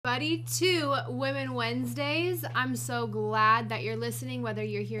everybody, to Women Wednesdays. I'm so glad that you're listening, whether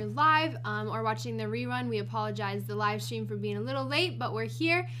you're here live or watching the rerun. We apologize the live stream for being a little late, but we're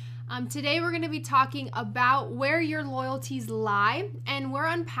here. Today we're going to be talking about where your loyalties lie, and we're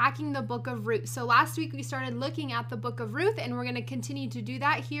unpacking the book of Ruth. So last week we started looking at the book of Ruth, and we're going to continue to do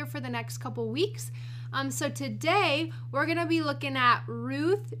that here for the next couple weeks. So today we're going to be looking at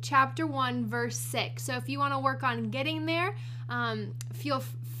Ruth chapter 1 verse 6. So if you want to work on getting there, feel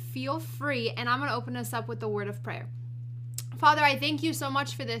free, and I'm going to open us up with the word of prayer. Father, I thank you so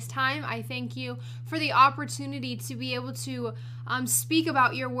much for this time. I thank you for the opportunity to be able to speak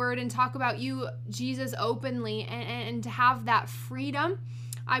about your word and talk about you, Jesus, openly, and to have that freedom.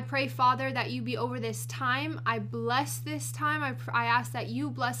 I pray, Father, that you be over this time. I bless this time. I ask that you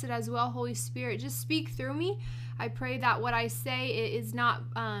bless it as well, Holy Spirit. Just speak through me. I pray that what I say is not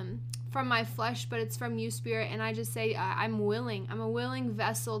from my flesh, but it's from you, Spirit. And I just say I'm willing. I'm a willing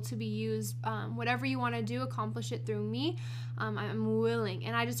vessel to be used. Whatever you want to do, accomplish it through me. I'm willing.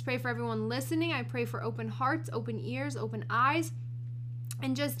 And I just pray for everyone listening. I pray for open hearts, open ears, open eyes,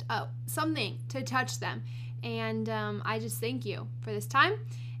 and just something to touch them. And I just thank you for this time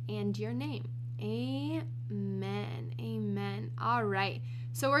and your name. Amen. Amen. All right.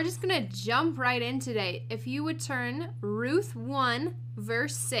 So we're just going to jump right in today. If you would turn Ruth 1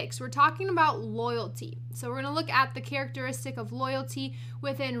 verse 6, we're talking about loyalty. So we're going to look at the characteristic of loyalty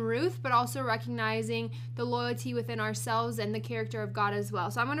within Ruth, but also recognizing the loyalty within ourselves and the character of God as well.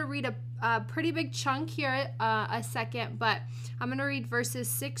 So I'm going to read a pretty big chunk here a second, but I'm going to read verses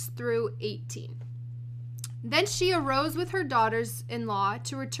 6 through 18. Then she arose with her daughters-in-law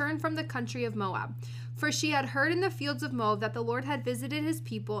to return from the country of Moab, for she had heard in the fields of Moab that the Lord had visited his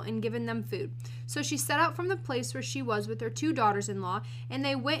people and given them food. So she set out from the place where she was with her two daughters-in-law, and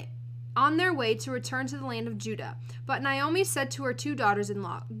they went on their way to return to the land of Judah. But Naomi said to her two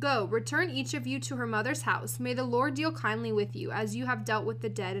daughters-in-law, "Go, return each of you to her mother's house. May the Lord deal kindly with you, as you have dealt with the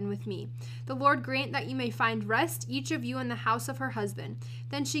dead and with me. The Lord grant that you may find rest, each of you in the house of her husband."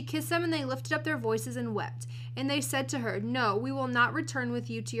 Then she kissed them, and they lifted up their voices and wept. And they said to her, "No, we will not return with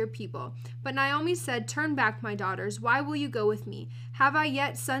you to your people." But Naomi said, "Turn back, my daughters. Why will you go with me? Have I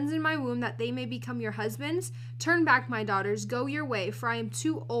yet sons in my womb that they may become your husbands? Turn back, my daughters. Go your way, for I am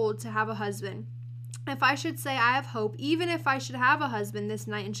too old to have a husband. If I should say I have hope, even if I should have a husband this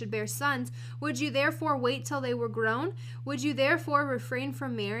night and should bear sons, would you therefore wait till they were grown? Would you therefore refrain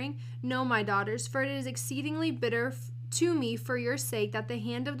from marrying? No, my daughters, for it is exceedingly bitter to me for your sake that the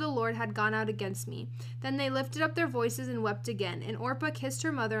hand of the Lord had gone out against me." Then they lifted up their voices and wept again. And Orpah kissed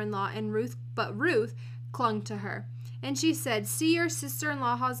her mother-in-law, but Ruth clung to her. And she said, "See, your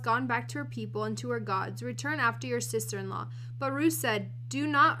sister-in-law has gone back to her people and to her gods. Return after your sister-in-law." But Ruth said, "Do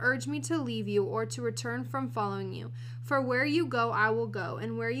not urge me to leave you or to return from following you. For where you go, I will go,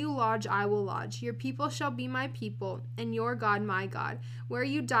 and where you lodge, I will lodge. Your people shall be my people, and your God my God. Where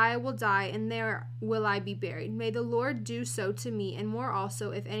you die, I will die, and there will I be buried. May the Lord do so to me, and more also,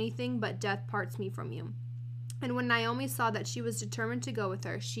 if anything but death parts me from you." And when Naomi saw that she was determined to go with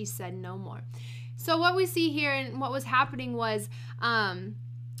her, she said no more. So what we see here and what was happening was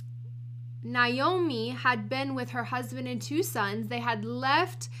Naomi had been with her husband and two sons. They had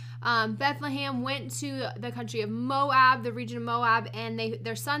left Bethlehem, went to the country of Moab, the region of Moab, and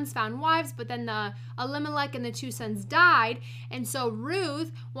their sons found wives, but then Elimelech and the two sons died. And so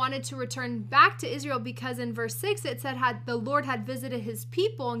Ruth wanted to return back to Israel because in verse 6 it said the Lord had visited his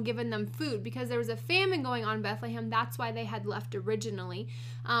people and given them food, because there was a famine going on in Bethlehem. That's why they had left originally.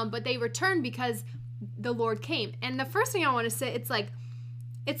 But they returned because the Lord came. And the first thing I want to say, it's like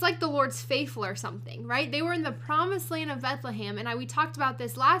the Lord's faithful or something, right? They were in the promised land of Bethlehem, and we talked about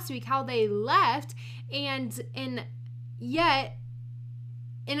this last week, how they left, and yet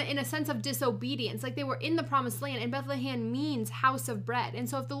in a sense of disobedience, like they were in the promised land, and Bethlehem means house of bread. And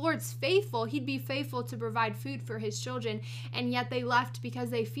so if the Lord's faithful, he'd be faithful to provide food for his children, and yet they left because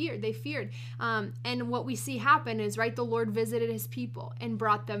they feared. And what we see happen is, right, the Lord visited his people and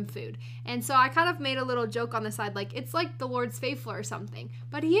brought them food. And so I kind of made a little joke on the side, like it's like the Lord's faithful or something,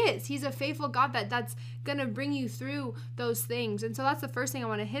 but he's a faithful God that's gonna bring you through those things. And so that's the first thing I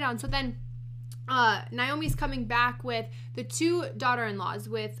want to hit on. So then Naomi's coming back with the two daughter-in-laws,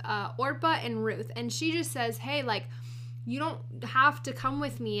 with Orpah and Ruth, and she just says, "Hey, like, you don't have to come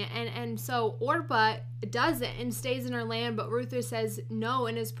with me. And so Orpah does it and stays in her land, but Ruth says no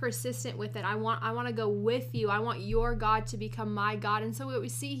and is persistent with it. I want to go with you. I want your God to become my God. And so what we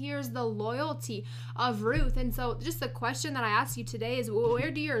see here is the loyalty of Ruth. And so just the question that I ask you today is, where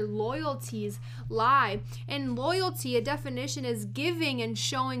do your loyalties lie? And loyalty, a definition, is giving and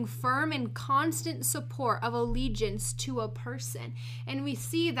showing firm and constant support of allegiance to a person. And we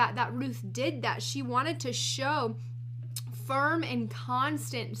see that Ruth did that. She wanted to show firm and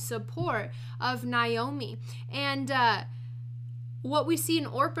constant support of Naomi. And what we see in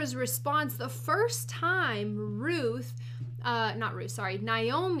Orpah's response, the first time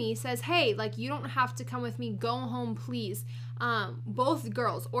Naomi says, hey, like, you don't have to come with me, go home, please. Both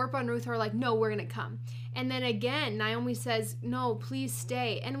girls, Orpah and Ruth, are like, no, we're gonna come. And then again, Naomi says, no, please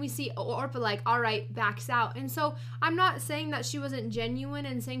stay. And we see Orpah like, all right, backs out. And so I'm not saying that she wasn't genuine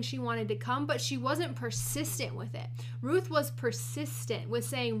and saying she wanted to come, but she wasn't persistent with it. Ruth was persistent with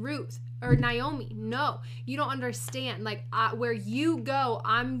saying, Naomi, no, you don't understand. Like, where you go,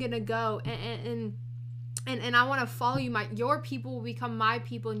 I'm gonna go. And I want to follow you. Your people will become my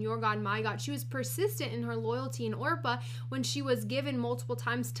people, and your God, my God. She was persistent in her loyalty. And Orpah, when she was given multiple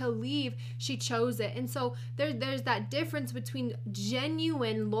times to leave, she chose it. And so there's that difference between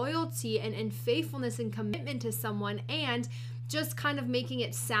genuine loyalty and faithfulness and commitment to someone, and just kind of making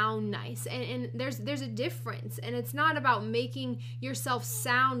it sound nice. And there's a difference. And it's not about making yourself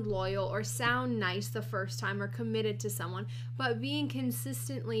sound loyal or sound nice the first time or committed to someone, but being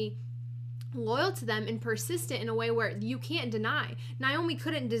consistently loyal to them and persistent in a way where you can't deny. Naomi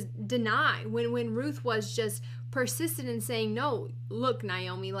couldn't deny when Ruth was just persistent in saying, no, look,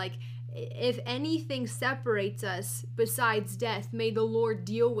 Naomi, like, if anything separates us besides death, may the Lord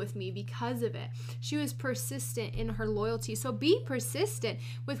deal with me because of it. She was persistent in her loyalty. So be persistent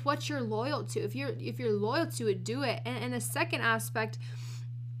with what you're loyal to. If you're loyal to it, do it. And the second aspect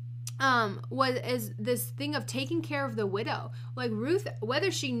is this thing of taking care of the widow. Like Ruth,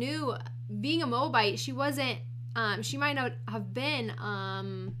 whether she knew, being a Moabite, she wasn't, she might not have been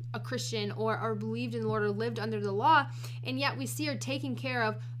a Christian or believed in the Lord or lived under the law, and yet we see her taking care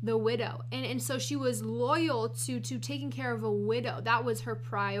of the widow. And so she was loyal to taking care of a widow. That was her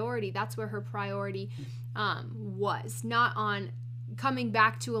priority. That's where her priority was, not on coming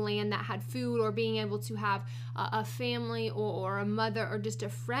back to a land that had food or being able to have a family or a mother or just a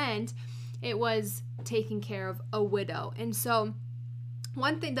friend. It was taking care of a widow. And so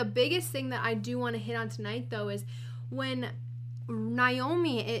one thing, the biggest thing that I do want to hit on tonight, though, is when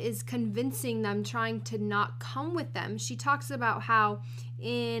Naomi is convincing them, trying to not come with them, she talks about how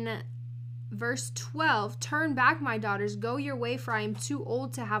in verse 12, turn back, my daughters, go your way, for I am too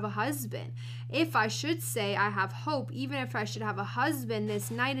old to have a husband. If I should say I have hope, even if I should have a husband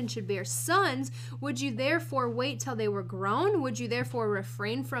this night and should bear sons, would you therefore wait till they were grown? Would you therefore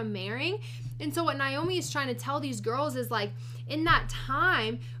refrain from marrying? And so what Naomi is trying to tell these girls is, like, in that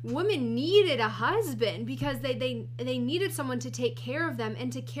time, women needed a husband because they needed someone to take care of them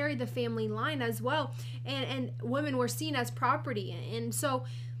and to carry the family line as well. And women were seen as property. And so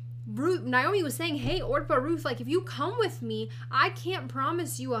Naomi was saying, hey, Orpah, Ruth, like, if you come with me, I can't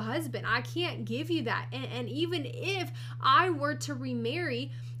promise you a husband. I can't give you that. And even if I were to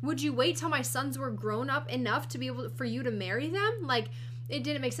remarry, would you wait till my sons were grown up enough to be able for you to marry them? Like, it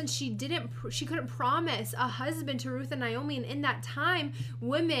didn't make sense. She couldn't promise a husband to Ruth and Naomi. And in that time,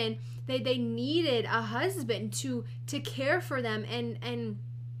 women, they needed a husband to care for them and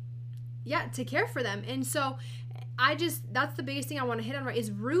to care for them. And so that's the biggest thing I want to hit on, right,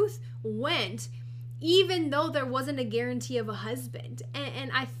 is Ruth went even though there wasn't a guarantee of a husband.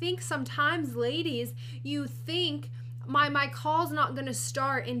 And I think sometimes, ladies, you think, my call's not going to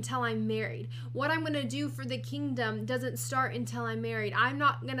start until I'm married. What I'm going to do for the kingdom doesn't start until I'm married. I'm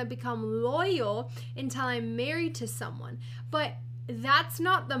not going to become loyal until I'm married to someone. But that's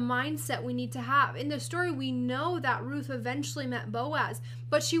not the mindset we need to have. In the story, we know that Ruth eventually met Boaz,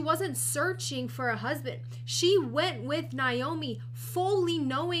 but she wasn't searching for a husband. She went with Naomi fully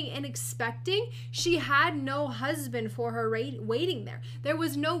knowing and expecting she had no husband for her waiting there. There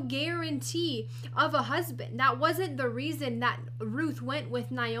was no guarantee of a husband. That wasn't the reason that Ruth went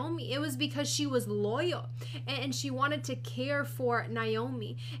with Naomi. It was because she was loyal and she wanted to care for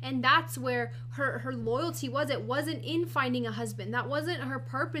Naomi. And that's where her loyalty was. It wasn't in finding a husband. That wasn't her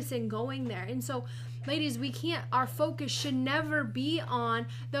purpose in going there. And so, ladies, our focus should never be on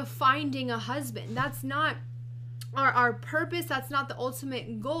the finding a husband. That's not our purpose. That's not the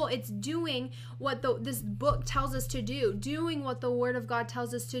ultimate goal. It's doing what this book tells us to do, doing what the Word of God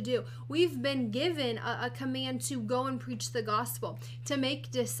tells us to do. We've been given a command to go and preach the gospel, to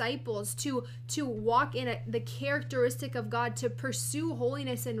make disciples, to walk in the characteristic of God, to pursue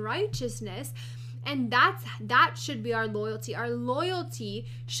holiness and righteousness. And that should be our loyalty. Our loyalty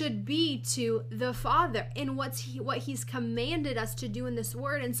should be to the Father and what he's commanded us to do in this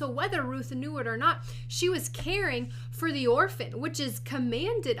word. And so whether Ruth knew it or not, she was caring for the orphan, which is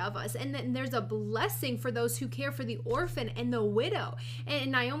commanded of us. And then there's a blessing for those who care for the orphan and the widow.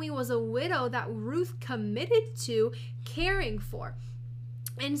 And Naomi was a widow that Ruth committed to caring for.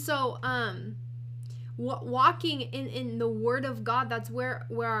 And so walking in the word of God, that's where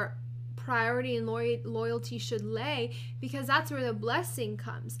our priority and loyalty should lay, because that's where the blessing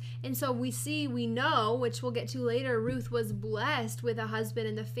comes. And so we know, which we'll get to later, Ruth was blessed with a husband,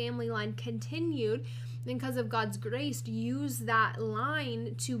 and the family line continued because of God's grace to use that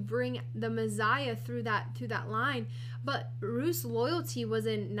line to bring the Messiah through that line. But Ruth's loyalty was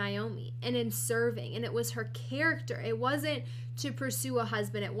in Naomi and in serving, and it was her character. It wasn't to pursue a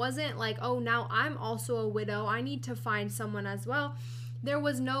husband. It wasn't like, oh, now I'm also a widow, I need to find someone as well. There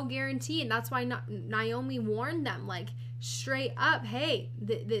was no guarantee, and that's why Naomi warned them, like, straight up, hey,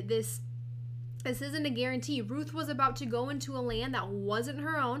 this isn't a guarantee. Ruth was about to go into a land that wasn't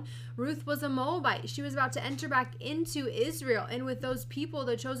her own. Ruth was a Moabite. She was about to enter back into Israel and with those people,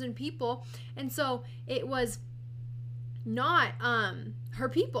 the chosen people. And so it was not her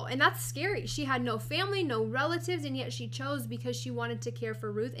people, and that's scary. She had no family, no relatives, and yet she chose because she wanted to care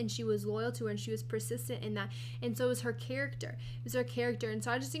for Ruth, and she was loyal to her, and she was persistent in that. And so it was her character. And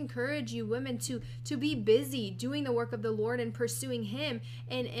so I just encourage you women to be busy doing the work of the Lord and pursuing him,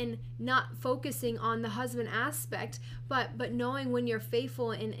 and not focusing on the husband aspect, but knowing when you're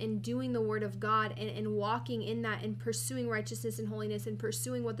faithful in doing the word of God and walking in that and pursuing righteousness and holiness and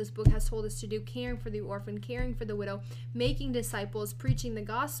pursuing what this book has told us to do, caring for the orphan, caring for the widow, making disciples, preaching the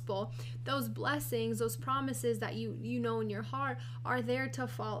gospel. Those blessings, those promises that you know in your heart are there to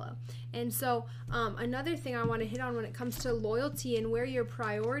follow. And so another thing I want to hit on when it comes to loyalty and where your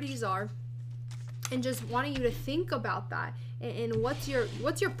priorities are, and just wanting you to think about that, and what's your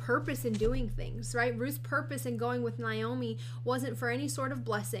purpose in doing things, right? Ruth's purpose in going with Naomi wasn't for any sort of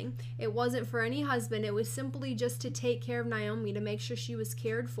blessing. It wasn't for any husband. It was simply just to take care of Naomi, to make sure she was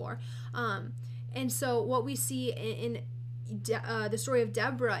cared for. And so what we see in the story of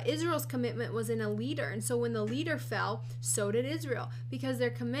Deborah, Israel's commitment was in a leader. And so when the leader fell, so did Israel, because their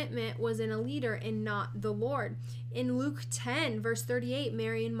commitment was in a leader and not the Lord. In Luke 10, verse 38,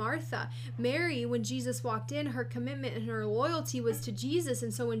 Mary and Martha. Mary, when Jesus walked in, her commitment and her loyalty was to Jesus.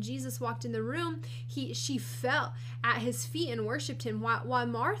 And so when Jesus walked in the room, she fell at his feet and worshiped him, while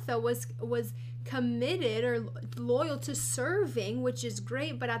Martha was committed or loyal to serving, which is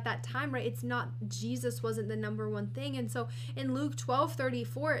great, but at that time, right, it's not, Jesus wasn't the number one thing. And so in Luke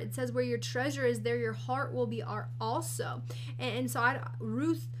 12:34, it says, where your treasure is, there your heart will be also. And so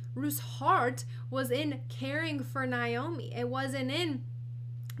Ruth's heart was in caring for Naomi. It wasn't in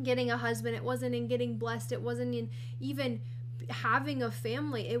getting a husband. It wasn't in getting blessed. It wasn't in even having a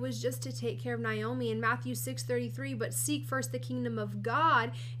family. It was just to take care of Naomi. In Matthew 6:33, but seek first the kingdom of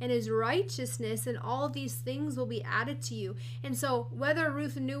God and his righteousness, and all these things will be added to you. And so whether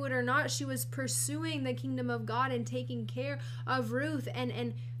Ruth knew it or not, she was pursuing the kingdom of God and taking care of Ruth.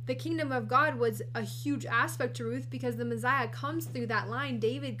 And the kingdom of God was a huge aspect to Ruth, because the Messiah comes through that line.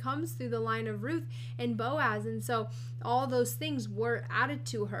 David comes through the line of Ruth and Boaz. And so all those things were added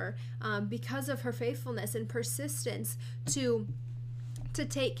to her because of her faithfulness and persistence to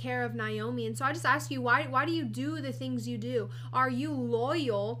take care of Naomi. And so I just ask you, why do you do the things you do? Are you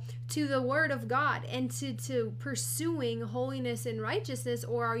loyal to the word of God and to pursuing holiness and righteousness,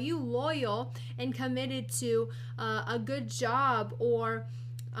 or are you loyal and committed to a good job, or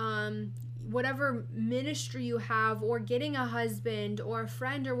whatever ministry you have, or getting a husband or a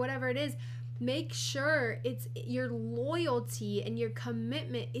friend or whatever it is? Make sure it's your loyalty and your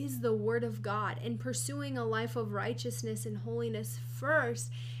commitment is the word of God, and pursuing a life of righteousness and holiness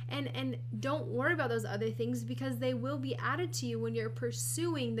first. And don't worry about those other things, because they will be added to you when you're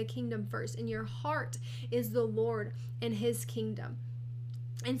pursuing the kingdom first, and your heart is the Lord and his kingdom.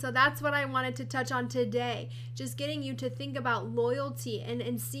 And so that's what I wanted to touch on today, just getting you to think about loyalty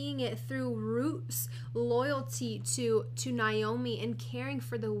and seeing it through Ruth's loyalty to Naomi, and caring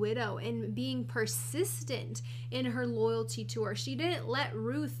for the widow, and being persistent in her loyalty to her. She didn't let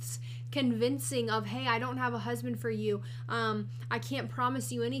Ruth's convincing of, hey, I don't have a husband for you. I can't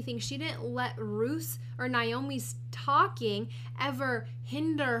promise you anything. She didn't let Ruth's or Naomi's talking ever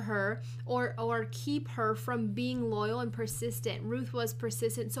hinder her or keep her from being loyal and persistent. Ruth was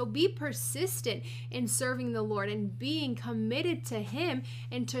persistent. So be persistent in serving the Lord and being committed to him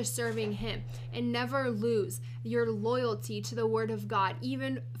and to serving him, and never lose your loyalty to the word of God,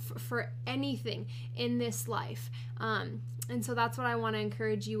 even for anything in this life. And so that's what I want to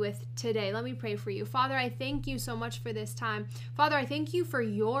encourage you with today. Let me pray for you. Father, I thank you so much for this time. Father, I thank you for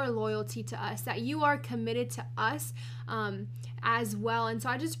your loyalty to us, that you are committed to us as well. And so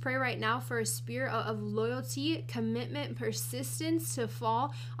I just pray right now for a spirit of loyalty, commitment, persistence to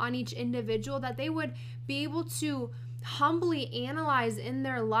fall on each individual, that they would be able to humbly analyze in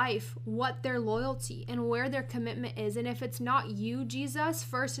their life what their loyalty and where their commitment is. And if it's not you, Jesus,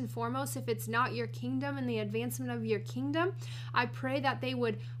 first and foremost, if it's not your kingdom and the advancement of your kingdom, I pray that they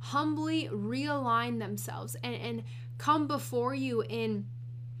would humbly realign themselves and come before you in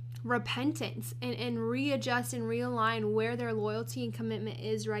repentance and readjust and realign where their loyalty and commitment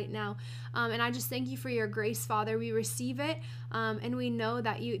is right now. And I just thank you for your grace, Father. We receive it, and we know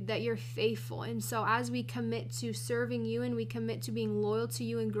that you're faithful. And so as we commit to serving you and we commit to being loyal to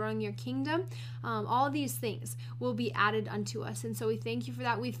you and growing your kingdom, all these things will be added unto us. And so we thank you for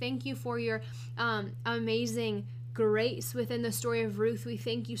that. We thank you for your amazing grace within the story of Ruth. We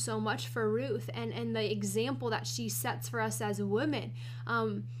thank you so much for Ruth and the example that she sets for us as women.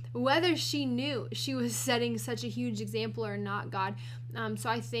 Whether she knew she was setting such a huge example or not, God. So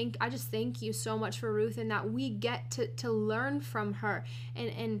I just thank you so much for Ruth, and that we get to learn from her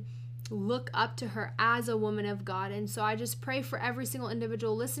and look up to her as a woman of God. And so I just pray for every single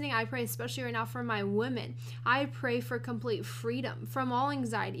individual listening. I pray especially right now for my women. I pray for complete freedom from all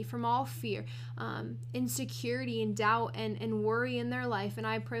anxiety, from all fear, insecurity and doubt and worry in their life. And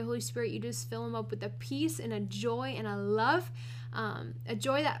I pray, Holy Spirit, you just fill them up with a peace and a joy and a love, a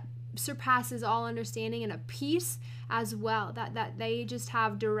joy that surpasses all understanding, and a peace as well, that they just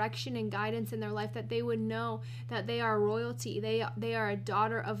have direction and guidance in their life, that they would know that they are royalty, they are a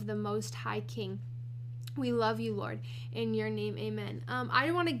daughter of the Most High King. We love you, Lord. In your name, amen.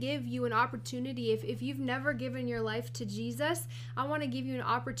 I want to give you an opportunity. If you've never given your life to Jesus, I want to give you an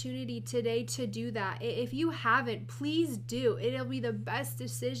opportunity today to do that. If you haven't, please do. It'll be the best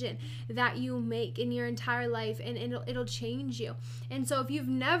decision that you make in your entire life, and it'll change you. And so if you've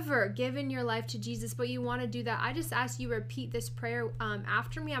never given your life to Jesus, but you want to do that, I just ask you repeat this prayer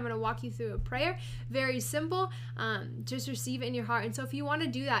after me. I'm going to walk you through a prayer. Very simple. Just receive it in your heart. And so if you want to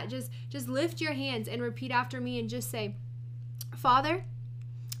do that, just lift your hands and repeat after me and just say, Father,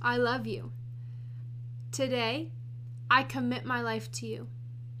 I love you. Today, I commit my life to you.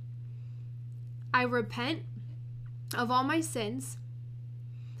 I repent of all my sins.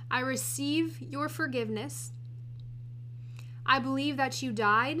 I receive your forgiveness. I believe that you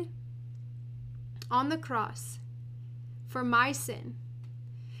died on the cross for my sin,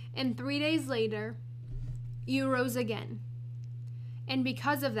 and 3 days later, you rose again. And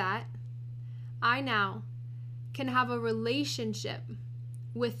because of that, I now can have a relationship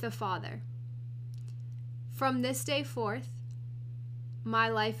with the Father. From this day forth, my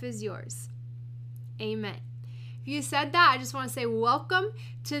life is yours. Amen. If you said that, I just want to say welcome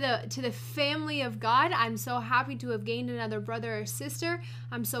to the family of God. I'm so happy to have gained another brother or sister.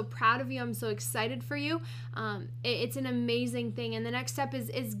 I'm so proud of you. I'm so excited for you. It's an amazing thing. And the next step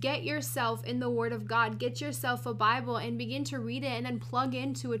is get yourself in the Word of God. Get yourself a Bible and begin to read it, and then plug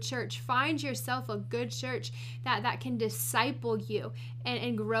into a church. Find yourself a good church that can disciple you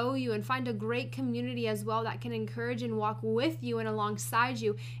and grow you, and find a great community as well that can encourage and walk with you and alongside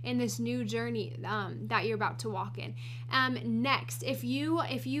you in this new journey that you're about to walk in. Next, if you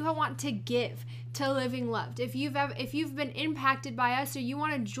want to give to Living Loved, if you've been impacted by us, or you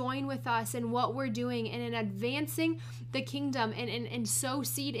want to join with us in what we're doing and in advancing the kingdom and sow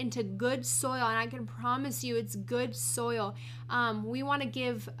seed into good soil, and I can promise you it's good soil, we want to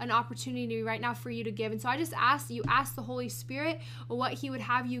give an opportunity right now for you to give. And so I just ask the Holy Spirit what he would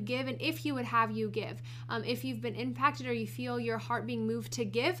have you give, and if he would have you give. If you've been impacted or you feel your heart being moved to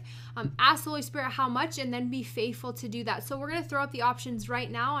give, ask the Holy Spirit how much, and then be faithful to do that. So we're going to throw out the options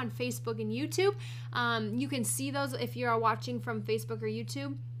right now on Facebook and YouTube. You can see those if you're watching from Facebook or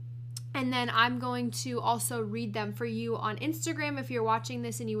YouTube. And then I'm going to also read them for you on Instagram if you're watching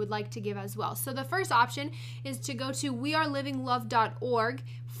this and you would like to give as well. So the first option is to go to wearelivinglove.org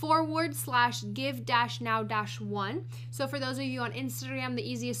 /give-now-1. So for those of you on Instagram, the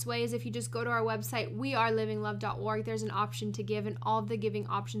easiest way is if you just go to our website, wearelivinglove.org. There's an option to give, and all of the giving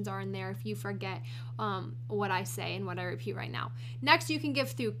options are in there if you forget what I say and what I repeat right now. Next, you can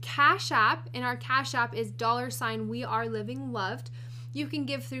give through Cash App, and our Cash App is $wearelivingloved. You can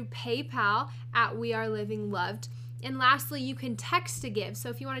give through PayPal at wearelivingloved. And lastly, you can text to give. So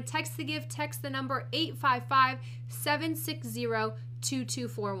if you want to text to give, text the number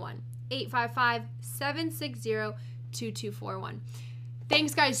 855-760-2241. 855-760-2241.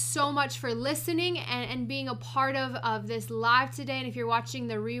 Thanks, guys, so much for listening and being a part of this live today. And if you're watching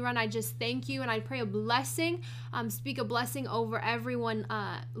the rerun, I just thank you, and I pray a blessing, speak a blessing over everyone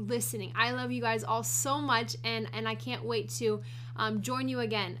listening. I love you guys all so much, and I can't wait to join you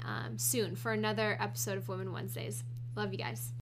again soon for another episode of Women Wednesdays. Love you guys.